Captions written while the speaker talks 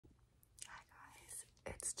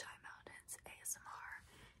it's Chai Mountains ASMR,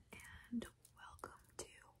 and welcome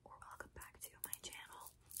back to my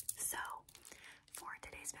channel. So, for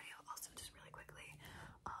today's video, also just really quickly,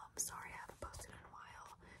 sorry I haven't posted in a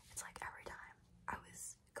while. It's like every time I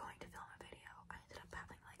was going to film a video, I ended up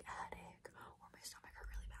having like a headache, or my stomach hurt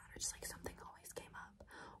really bad, or just like something always came up,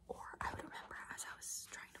 or I would remember as I was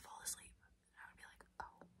trying to fall asleep, and I would be like,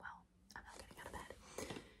 oh, well, I'm not getting out of bed.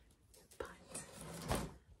 But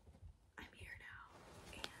I'm here now,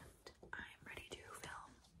 and I'm ready to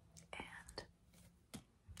film, and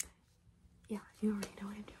yeah, you already know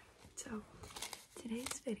what I'm doing. So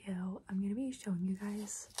today's video, I'm gonna be showing you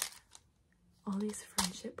guys all these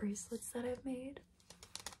friendship bracelets that I've made.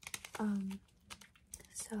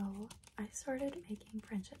 So I started making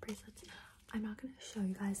friendship bracelets. I'm not gonna show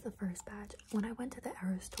you guys the first batch. When I went to the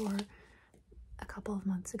Era store a couple of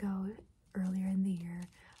months ago, earlier in the year,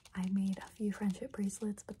 I made a few friendship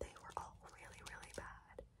bracelets, but they were all really, really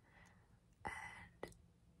bad. And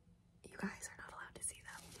you guys are not allowed to see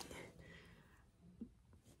them.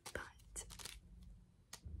 But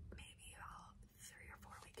maybe about 3 or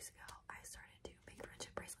 4 weeks ago, I started to make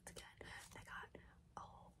friendship bracelets again. I got a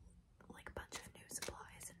whole bunch of new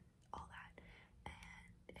supplies and all that,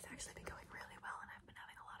 and it's actually been going really well, and I've been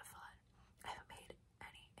having a lot of fun. I haven't made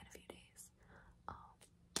any in a few days,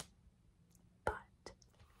 but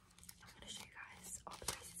I'm gonna show you guys all the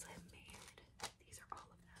bracelets I've made. These are all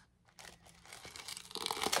of them.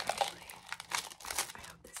 Actually, I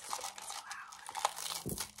hope this is getting so loud.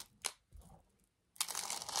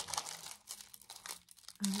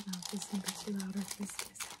 I don't know if this is too loud or if this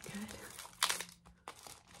is good.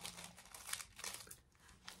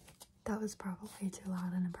 That was probably too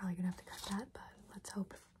loud, and I'm probably gonna have to cut that, but let's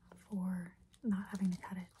hope for not having to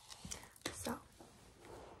cut it. So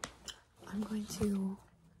I'm going to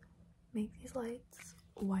make these lights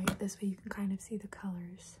white, this way you can kind of see the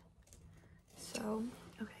colors. So,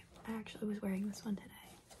 okay, I actually was wearing this one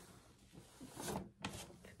today.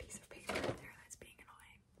 A piece of paper there that's being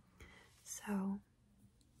annoying. So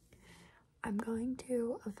I'm going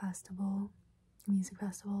to a festival, a music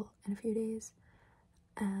festival, in a few days,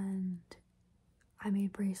 and I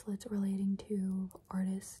made bracelets relating to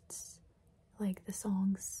artists, like the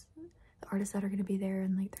songs, the artists that are going to be there,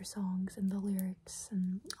 and like their songs and the lyrics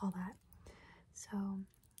and all that. So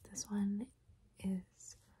this one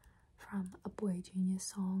is from a Boy Genius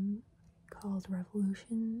song called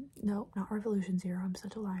Revolution. No, not Revolution Zero, I'm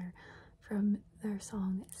such a liar. From their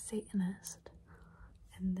song Satanist.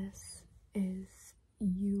 And this is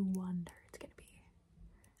You Wonder. It's gonna be,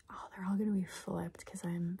 oh, they're all gonna be flipped because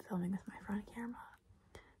I'm filming with my front camera.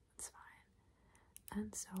 That's fine.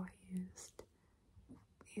 And so I used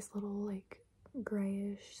these little like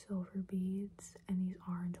grayish silver beads and these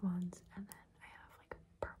orange ones, and then I have like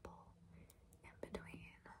purple in between.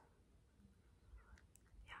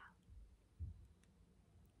 Yeah.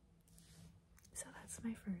 So that's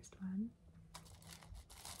my first one.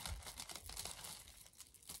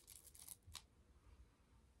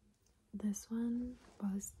 This one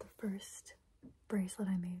was the first bracelet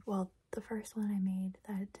I made. Well, the first one I made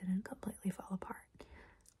that didn't completely fall apart.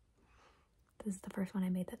 This is the first one I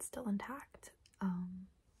made that's still intact.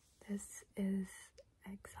 This is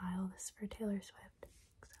Exile. This is for Taylor Swift.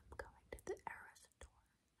 Because I'm going to the Era store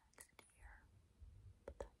next year.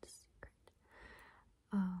 But that's a secret.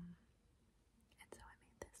 And so I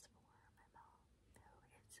made this for my mom,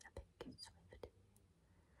 who is a big Swiftie.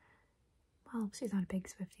 Well, she's not a big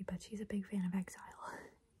Swiftie, but she's a big fan of Exile.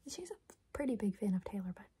 She's a pretty big fan of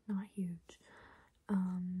Taylor, but not huge.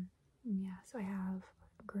 Yeah, so I have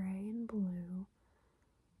gray and blue,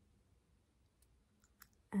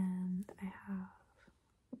 and I have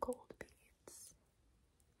gold beads.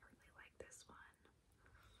 I really like this one.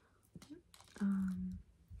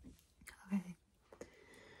 Okay,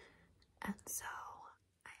 and so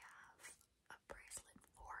I have a bracelet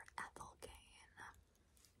for Ethel Kane.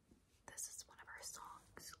 This is one of her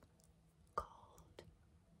songs called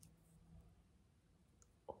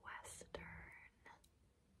Western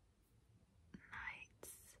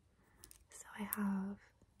Nights. So I have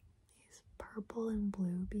these purple and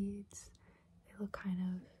blue beads. They look kind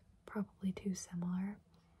of probably too similar.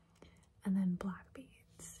 And then black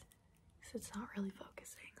beads. So it's not really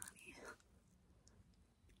focusing.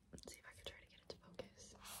 Let's see if I can try to get it to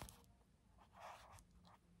focus.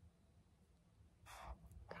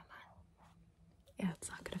 Come on. Yeah, it's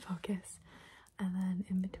not gonna focus. And then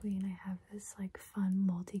in between I have this like fun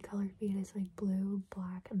multicolored bead. It's like blue,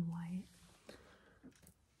 black, and white.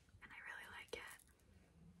 And I really like it.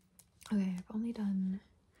 Okay, I've only done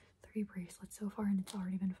 3 bracelets so far, and it's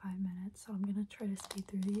already been 5 minutes, so I'm gonna try to speed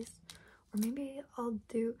through these Or maybe I'll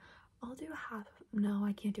do half. No,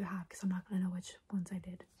 I can't do half because I'm not gonna know which ones I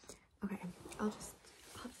did. Okay, I'll just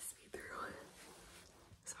speed through.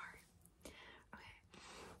 Sorry. Okay,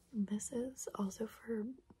 this is also for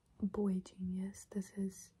Boy Genius. This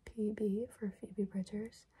is PB for Phoebe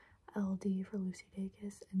Bridgers, LD for Lucy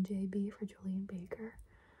Dacus, and JB for Julian Baker.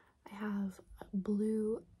 I have a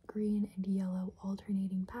blue, green, and yellow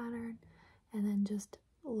alternating pattern, and then just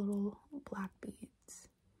little black beads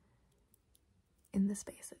in the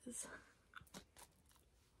spaces.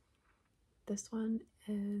 This one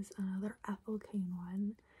is another Ethel Kane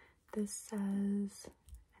one. This says,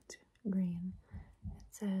 it's green, it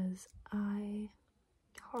says, I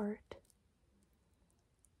heart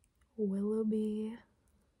Willoughby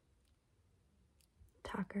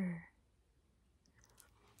Tucker.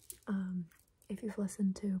 If you've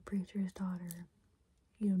listened to Preacher's Daughter,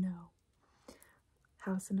 you know.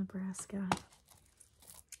 House in Nebraska.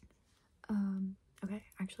 Okay,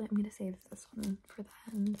 actually I'm gonna save this one for the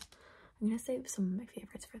end. I'm gonna save some of my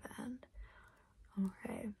favorites for the end.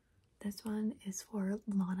 Okay, this one is for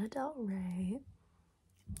Lana Del Rey.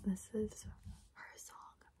 This is her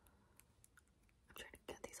song. I'm trying to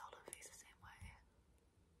get these all to face the same way.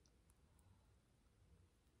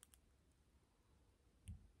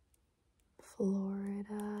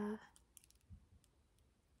 Florida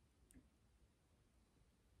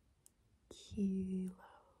Kilos.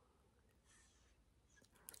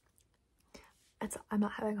 I'm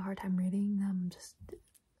not having a hard time reading them, just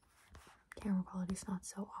camera quality's not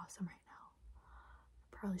so awesome right now.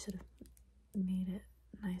 Probably should have made it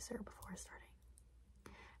nicer before starting.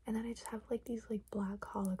 And then I just have like these like black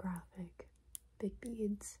holographic big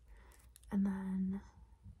beads, and then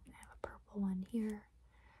I have a purple one here,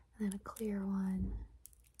 and then a clear one,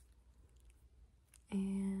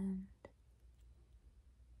 and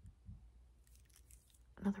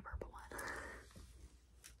another purple one.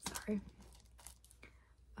 Sorry.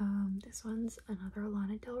 This one's another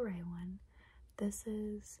Lana Del Rey one. This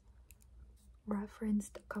is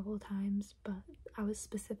referenced a couple of times, but I was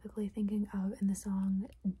specifically thinking of in the song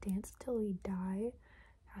Dance Till We Die,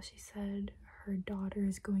 how she said her daughter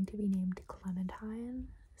is going to be named Clementine.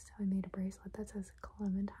 So I made a bracelet that says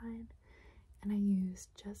Clementine, and I used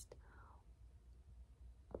just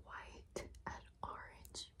white and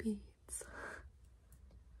orange beads.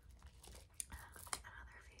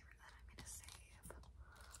 Another favorite that I'm gonna save.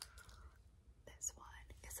 This one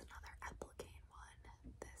is another Ethel Kane one.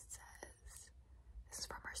 This is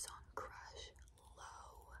from her song Crush.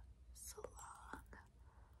 Low, slung,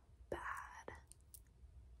 bad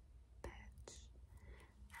bitch.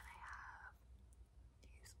 And I have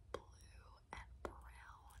these blue and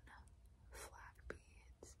brown flat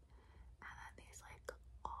beads, and then these like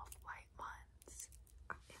off-white ones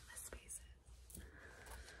in the spaces.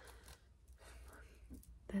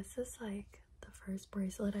 This is like the first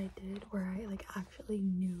bracelet I did where I like actually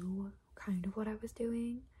knew kind of what I was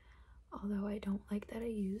doing, although I don't like that I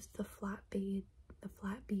used the flat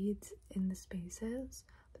beads in the spaces.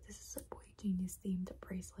 But this is a Boy Genius themed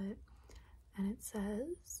bracelet, and it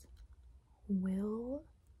says, will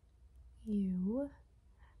you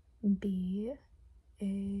be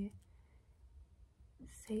a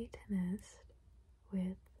Satanist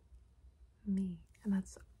with me? And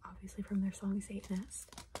that's obviously from their song Satanist.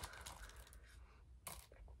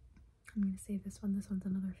 I'm gonna save this one. This one's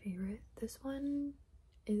another favorite. This one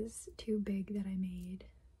is too big that I made.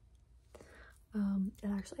 It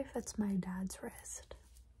actually fits my dad's wrist,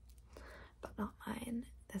 but not mine.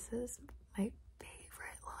 This is my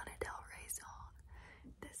favorite Lana Del Rey song.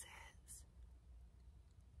 This is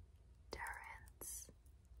Terrence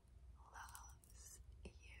Loves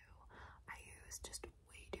You. I used just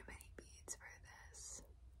way too many beads for this,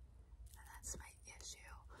 and that's my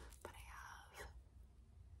issue. But I have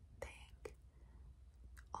pink,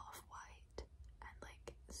 off-white, and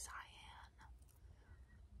like cyan.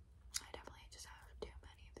 I definitely just have too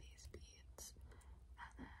many of these beads. And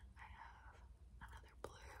then I have another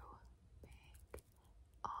blue, pink,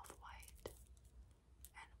 off-white,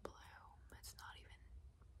 and blue. It's not even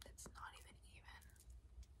even.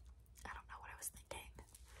 I don't know what I was thinking.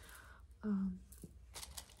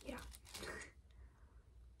 Yeah.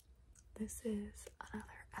 This is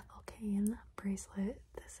another Ethel Kane bracelet.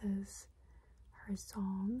 This is her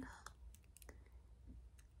song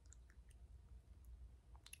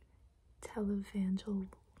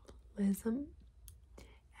Televangelism.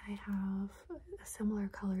 I have a similar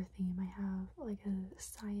color theme. I have like a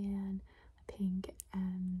cyan, a pink,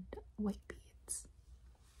 and white beads.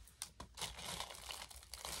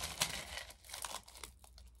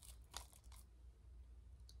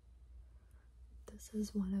 This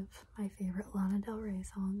is one of my favorite Lana Del Rey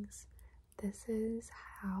songs. This is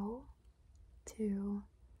How to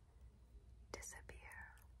Disappear.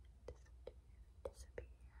 Disappear.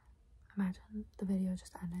 Imagine the video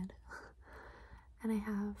just ended. And I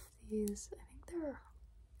have these, I think they're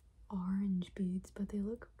orange beads, but they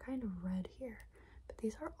look kind of red here. But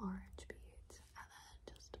these are orange beads, and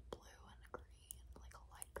then just blue and green, like a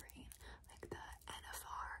light green, like the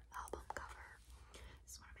NFR album cover.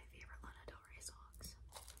 This is one of my favorite Lana Del Rey songs.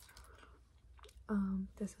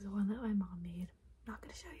 This is one that my mom made. I'm not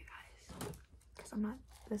gonna show you guys, because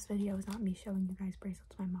this video is not me showing you guys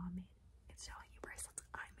bracelets my mom made. It's showing you bracelets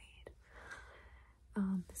I made.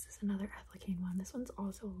 This is another Ethylene one. This one's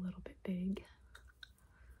also a little bit big.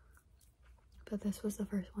 But this was the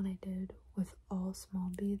first one I did with all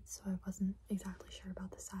small beads, so I wasn't exactly sure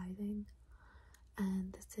about the sizing.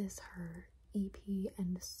 And this is her EP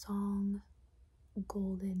and song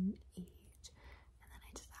Golden Age. And then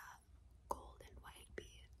I just have gold and white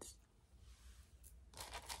beads.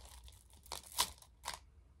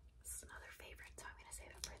 This is another favorite, so I'm gonna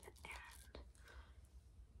save it for the end.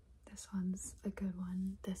 This one's a good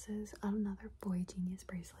one. This is another Boy Genius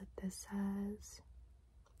bracelet. This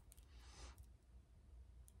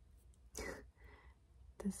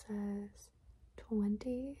says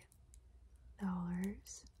 $20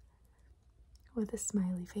 with a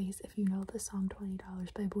smiley face. If you know the song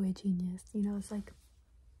 $20 by Boy Genius, you know it's like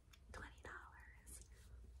 $20.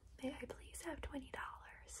 May I please have $20?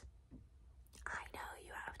 I know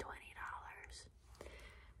you have $20.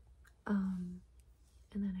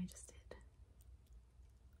 And then I just did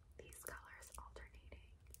these colors alternating,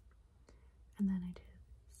 and then I did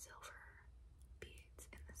silver beads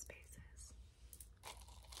in the spaces.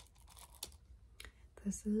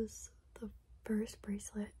 This is the first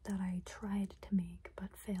bracelet that I tried to make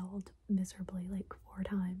but failed miserably like 4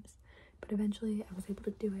 times, but eventually I was able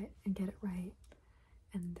to do it and get it right.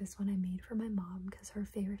 And this one I made for my mom because her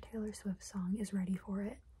favorite Taylor Swift song is Ready for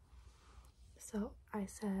It. So I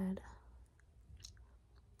said,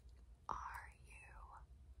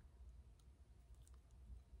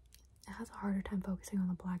 it has a harder time focusing on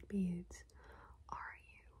the black beads. Are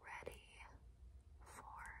you ready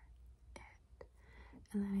for it?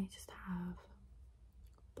 And then I just have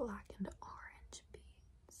black and orange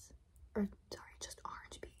beads. Or, sorry, just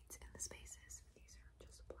orange beads in the spaces. These are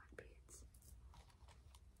just black beads.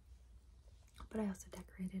 But I also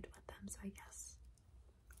decorated with them, so I guess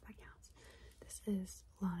that counts. This is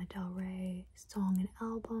Lana Del Rey song and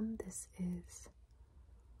album. This is...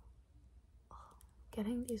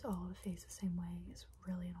 getting these all to face the same way is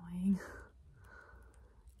really annoying.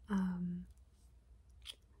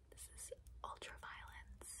 This is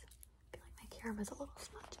Ultraviolence. I feel like my camera's a little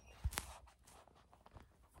smudgy.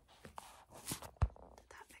 Did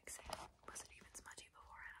that fix it? Was it even smudgy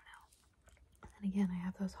before? I don't know. And then again, I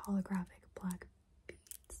have those holographic black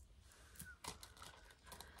beads.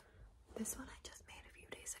 This one I just made a few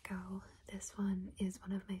days ago. This one is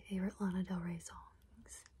one of my favorite Lana Del Rey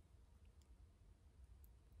songs.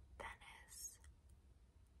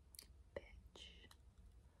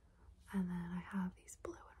 And then I have these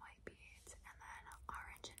blue and white beads, and then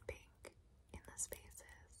orange and pink in the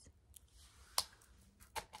spaces.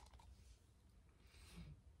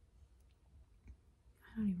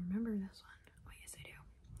 I don't even remember this one. Oh yes, I do.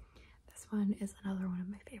 This one is another one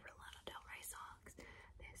of my favorite Lana Del Rey songs.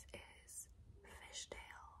 This is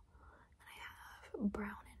Fishtail, and I have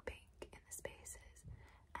brown and pink in the spaces,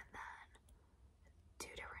 and then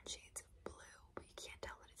 2 different shades of blue, but you can't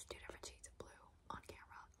tell that it's 2 different shades of blue on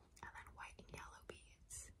camera. And then white and yellow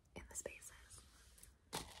beads in the spaces.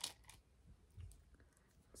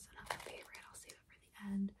 It's another favorite. I'll save it for the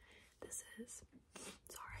end. This is,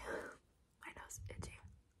 sorry, my nose is itchy.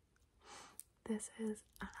 This is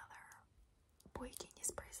another Boy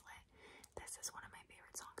Genius bracelet. This is one of my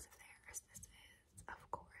favorite songs of theirs. This is, of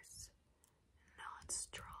course, Not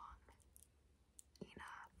Strong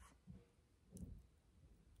Enough.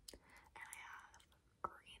 And I have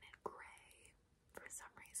green and gray for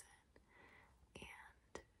some reason,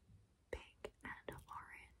 and pink and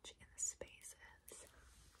orange in the spaces.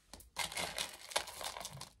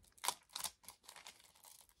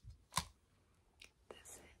 This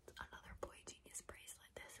is another Boy Genius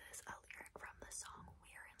bracelet. This is a lyric from the song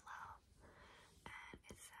We're in Love, and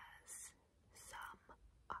it says, "Some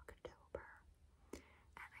October."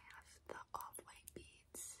 And I have the off-white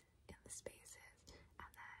beads in the spaces,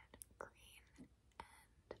 and then green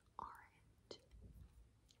and orange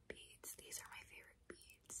beads. These are my favorite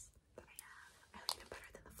beads that I have. I like them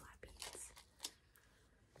better than the flat beads.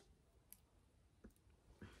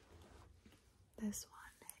 This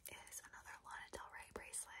one is another Lana Del Rey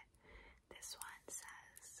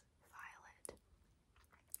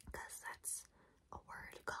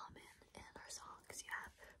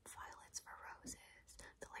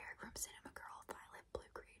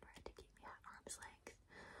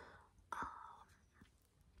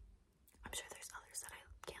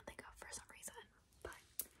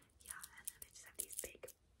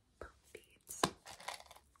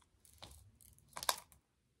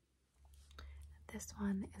this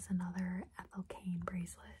one is another Ethel Kane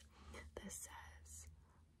bracelet. This says,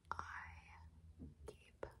 I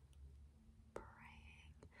keep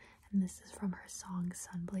praying. And this is from her song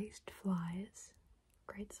Sunblazed Flies.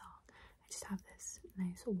 Great song. I just have this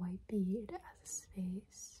nice white bead as a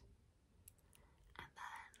space. And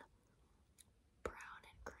then brown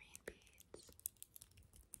and green beads.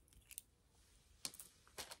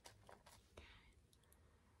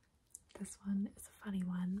 This one is a funny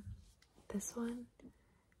one. This one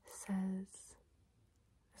says,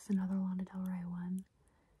 this is another Lana Del Rey one,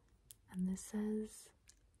 and this says,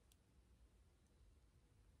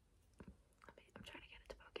 I'm trying to get it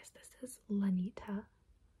to focus. This is Lanita. I'm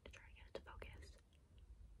trying to get it to focus.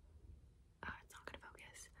 Oh, it's not gonna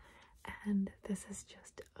focus. And this is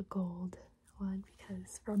just a gold one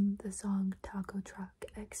because from the song Taco Truck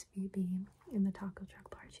XVB, in the taco truck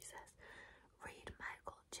part, she says, "Read my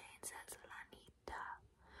gold chain says Lanita."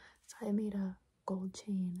 So I made a gold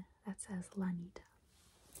chain that says Lanita.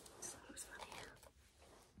 So it was funny.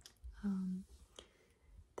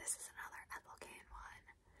 This is another Ethel Kane one.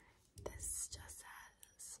 This just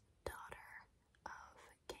says daughter of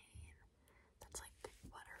Kane. That's like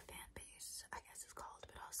what her fan base, I guess, is called,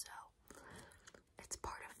 but also it's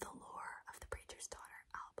part of the lore of the Preacher's Daughter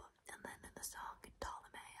album. And then in the song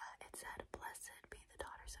Ptolemaea, it said, "Blessed be the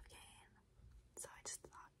daughters of Cain." So I just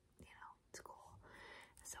thought, you know, it's cool.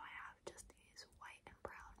 So I have just these white and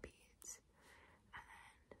brown beads and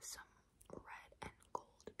then some red and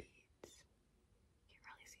gold beads. You can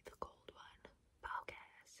really see the gold one.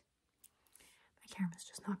 Focus. My camera's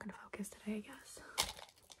just not gonna focus today, I guess.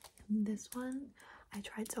 This one, I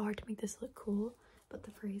tried so hard to make this look cool, but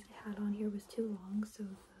the phrase I had on here was too long, so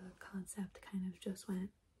the concept kind of just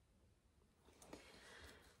went.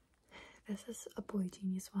 This is a Boy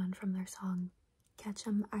Genius one from their song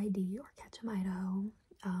Ketchum ID or Ketchum Idaho.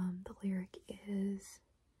 The lyric is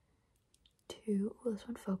this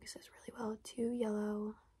one focuses really well, 2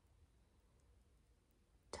 yellow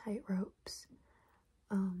tight ropes.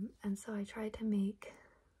 And so I tried to make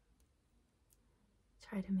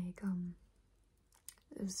it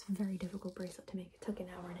was a very difficult bracelet to make. It took an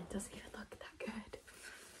hour and it doesn't even look that good.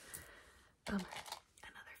 Another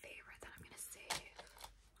favorite that I'm gonna save.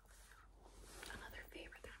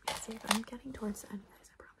 I'm getting towards the end,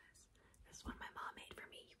 guys, I promise. This is one my mom made for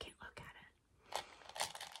me. You can't look at it.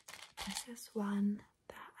 This is one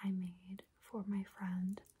that I made for my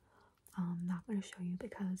friend. Not going to show you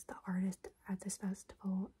because the artist at this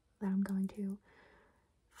festival that I'm going to,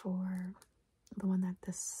 for the one that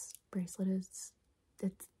this bracelet is,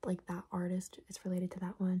 it's like that artist, it's related to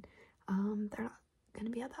that one. They're not going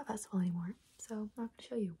to be at that festival anymore, so I'm not going to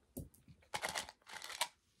show you.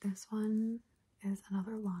 This one is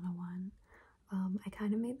another Lana one. I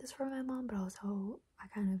kind of made this for my mom, but also I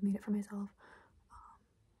kind of made it for myself.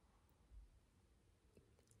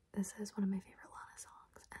 This is one of my favorite Lana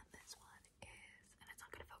songs, and this one is, and it's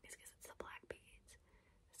not going to focus because it's the black beads.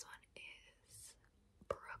 This one is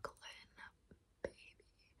Brooklyn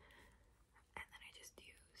Baby, and then I just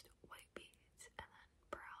used white beads and then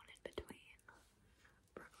brown in between.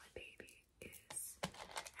 Brooklyn Baby is,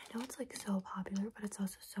 I know it's like so popular, but it's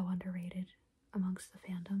also so underrated amongst the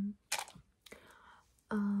fandom.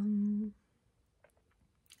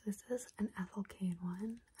 This is an Ethel Kane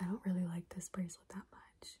one. I don't really like this bracelet that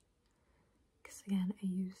much because again I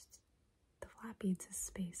used the flat beads as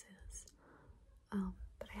spaces,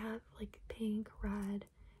 but I have like pink, red,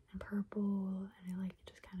 and purple, and I like it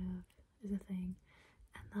just kind of is a thing.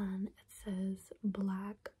 And then it says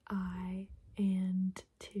black eye and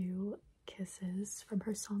 2 kisses from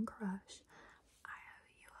her song Crush. I owe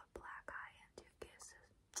you a black eye and 2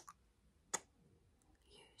 kisses.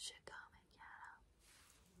 You should come and get 'em.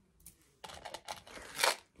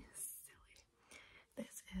 Silly.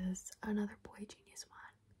 This is another Boy Genius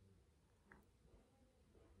one.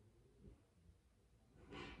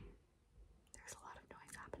 There's a lot of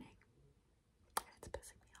noise happening, and it's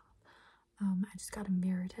pissing me off. I just got a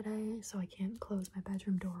mirror today, so I can't close my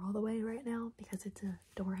bedroom door all the way right now because it's a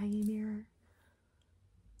door hanging mirror.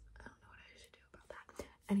 I don't know what I should do about that.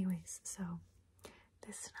 Anyways, so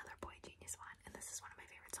this is another Boy Genius one, and this is one of my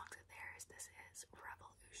favorite songs of theirs. This is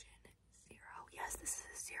Revolution 0. Yes, this is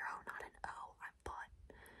a 0, not an O. I bought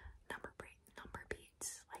number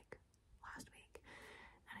beats like last week,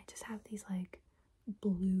 and I just have these like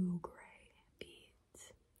blue-gray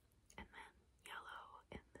beads and then yellow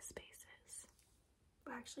in the spaces.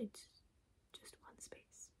 But actually, it's just one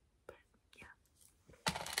space. But yeah.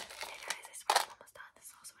 Hey guys, I swear I'm almost done. This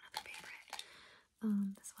is also another favorite.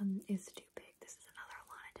 This one is too big. This is another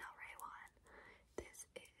Lana Del Rey one. This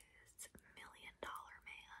is $1 Million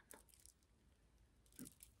Man.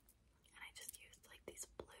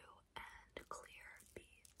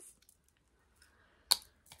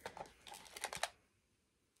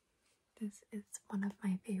 This is one of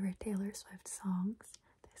my favorite Taylor Swift songs.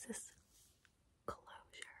 This is Closure.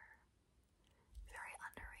 Very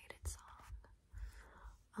underrated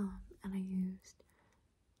song. And I used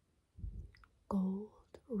gold,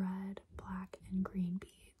 red, black, and green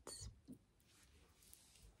beads.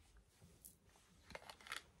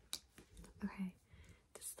 Okay,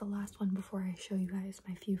 this is the last one before I show you guys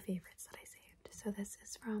my few favorites that I saved. So this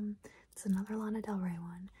is another Lana Del Rey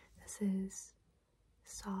one. This is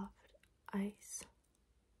Soft Ice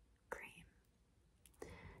Cream.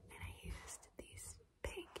 And I used these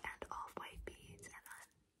pink and off-white beads and then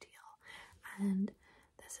teal. And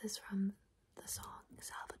this is from the song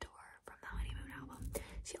Salvador from the Honeymoon album.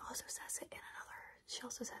 She also says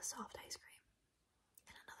soft ice cream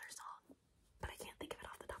in another song, but I can't think of it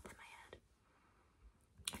off the top of my head.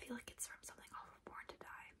 I feel like it's from something off of Born to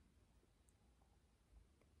Die.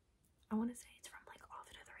 I want to say it's from like Off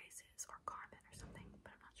to the Races or Carmen or something,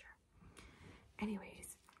 but I'm not sure.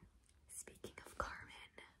 Anyways, speaking of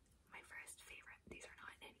Carmen, my first favorite, these are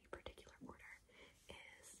not in any particular order,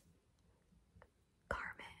 is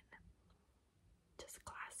Carmen. Just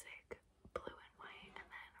classic blue and white and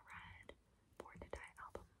then red Born to Die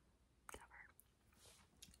album cover.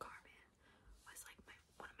 Carmen was like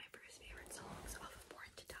one of my first favorite songs off of Born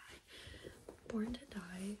to Die. Born to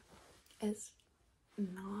Die is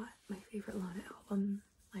not my favorite Lana album,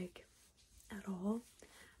 like, at all,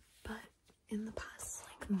 but in the past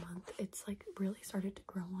like month it's like really started to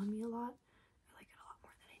grow on me a lot. I like it a lot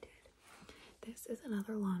more than I did. This is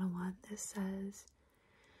another Lana one. This says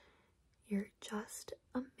You're Just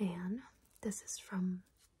a Man. This is from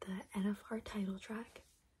the NFR title track,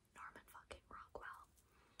 Norman fucking Rockwell.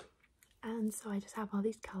 And so I just have all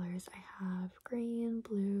these colors. I have green,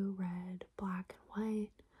 blue, red, black, and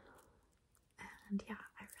white. And yeah,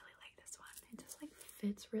 I really like this one. It just like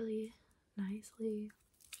fits really nicely.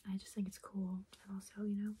 I just think it's cool. And also,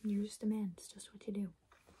 you know, you're just a man. It's just what you do.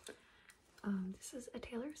 This is a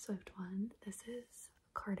Taylor Swift one. This is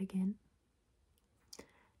Cardigan.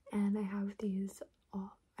 And I have these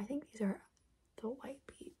all, I think these are the white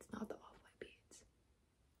beads, not the off-white beads.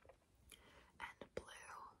 And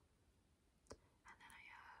blue. And then I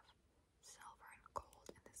have silver and gold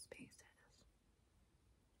in the spaces.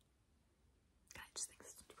 I just think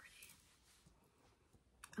this is pretty.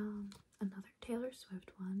 Another Taylor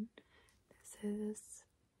Swift one. This is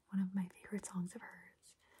one of my favorite songs of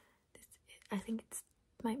hers. I think it's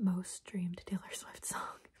my most streamed Taylor Swift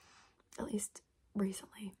song, at least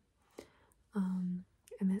recently. And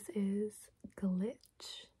this is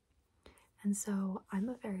Glitch. And so I'm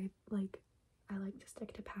a very, like, I like to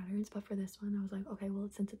stick to patterns, but for this one I was like, okay, well,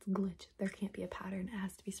 since it's Glitch, there can't be a pattern, it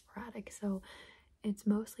has to be sporadic. So it's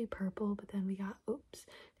mostly purple, but then we got, oops,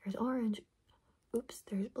 there's orange, oops,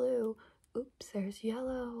 there's blue, oops, there's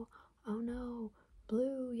yellow, oh no,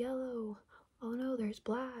 blue, yellow, oh no, there's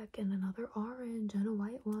black, and another orange, and a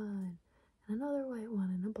white one, and another white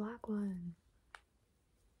one, and a black one.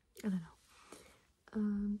 I don't know.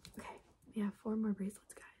 Okay, we have 4 more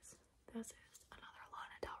bracelets, guys. This is another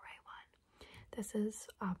Lana Del Rey one. This is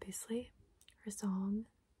obviously her song,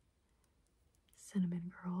 Cinnamon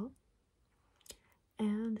Girl.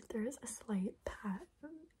 And there's a slight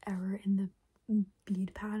error in the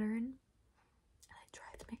bead pattern, and it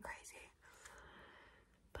drives me crazy.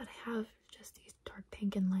 But I have just these dark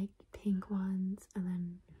pink and light pink ones, and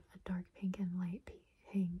then a dark pink and light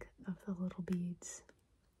pink of the little beads.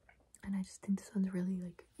 And I just think this one's really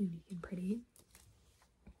like unique and pretty.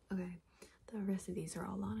 Okay, the rest of these are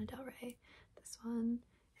all Lana Del Rey. This one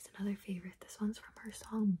is another favorite. This one's from her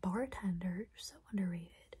song Bartender, so underrated.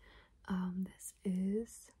 This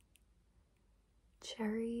is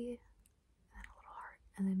cherry and a little heart,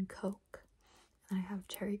 and then Coke. And I have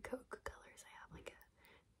cherry Coke colors. I have like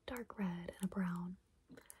a dark red and a brown,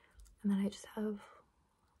 and then I just have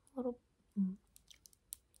little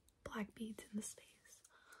black beads in the space.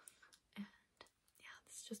 And yeah,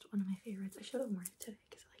 this is just one of my favorites. I should have worn it today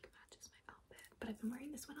because it like matches my outfit, but I've been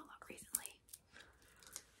wearing this one a lot recently.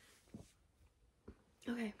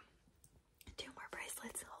 Okay, 2 more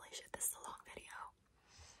bracelets. Holy shit, this is a long video.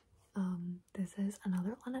 This is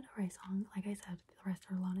another Lana Del Rey song. Like I said, the rest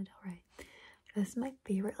are Lana Del Rey. This is my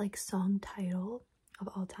favorite like song title of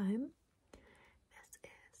all time. This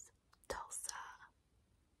is Tulsa,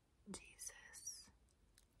 Jesus,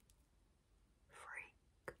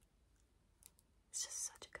 Freak. It's just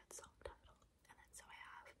such a good song title. And then so I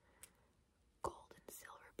have gold and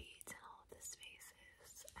silver beads in all of the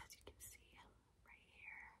spaces, as you can see right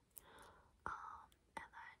here. And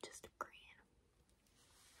then just green.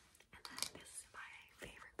 And then this is my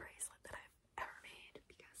favorite bracelet that I've ever made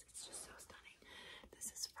because it's just so stunning.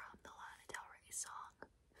 This is from the Lana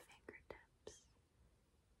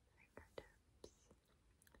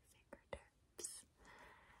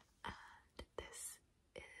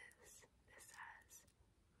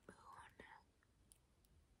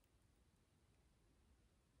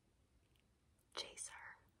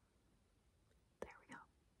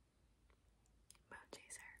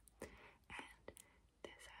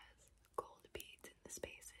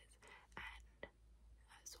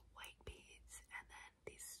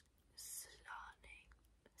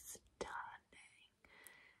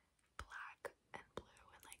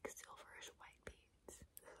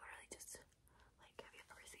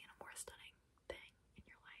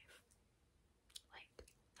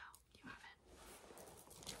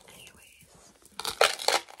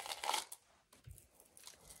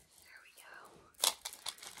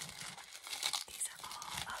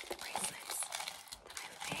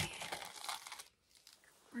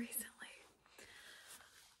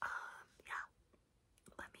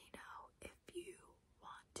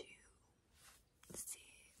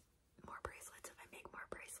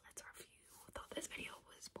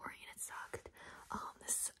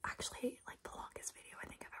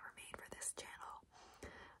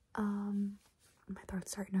My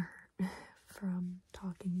throat's starting to hurt from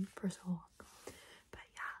talking for so long. But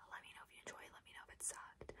yeah, let me know if you enjoyed. Let me know if it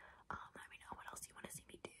sucked. Let me know what else you want to see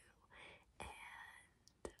me do.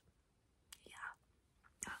 And yeah,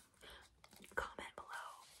 comment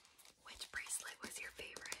below which bracelet was your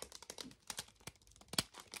favorite.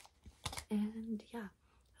 And yeah,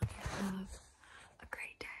 hope you have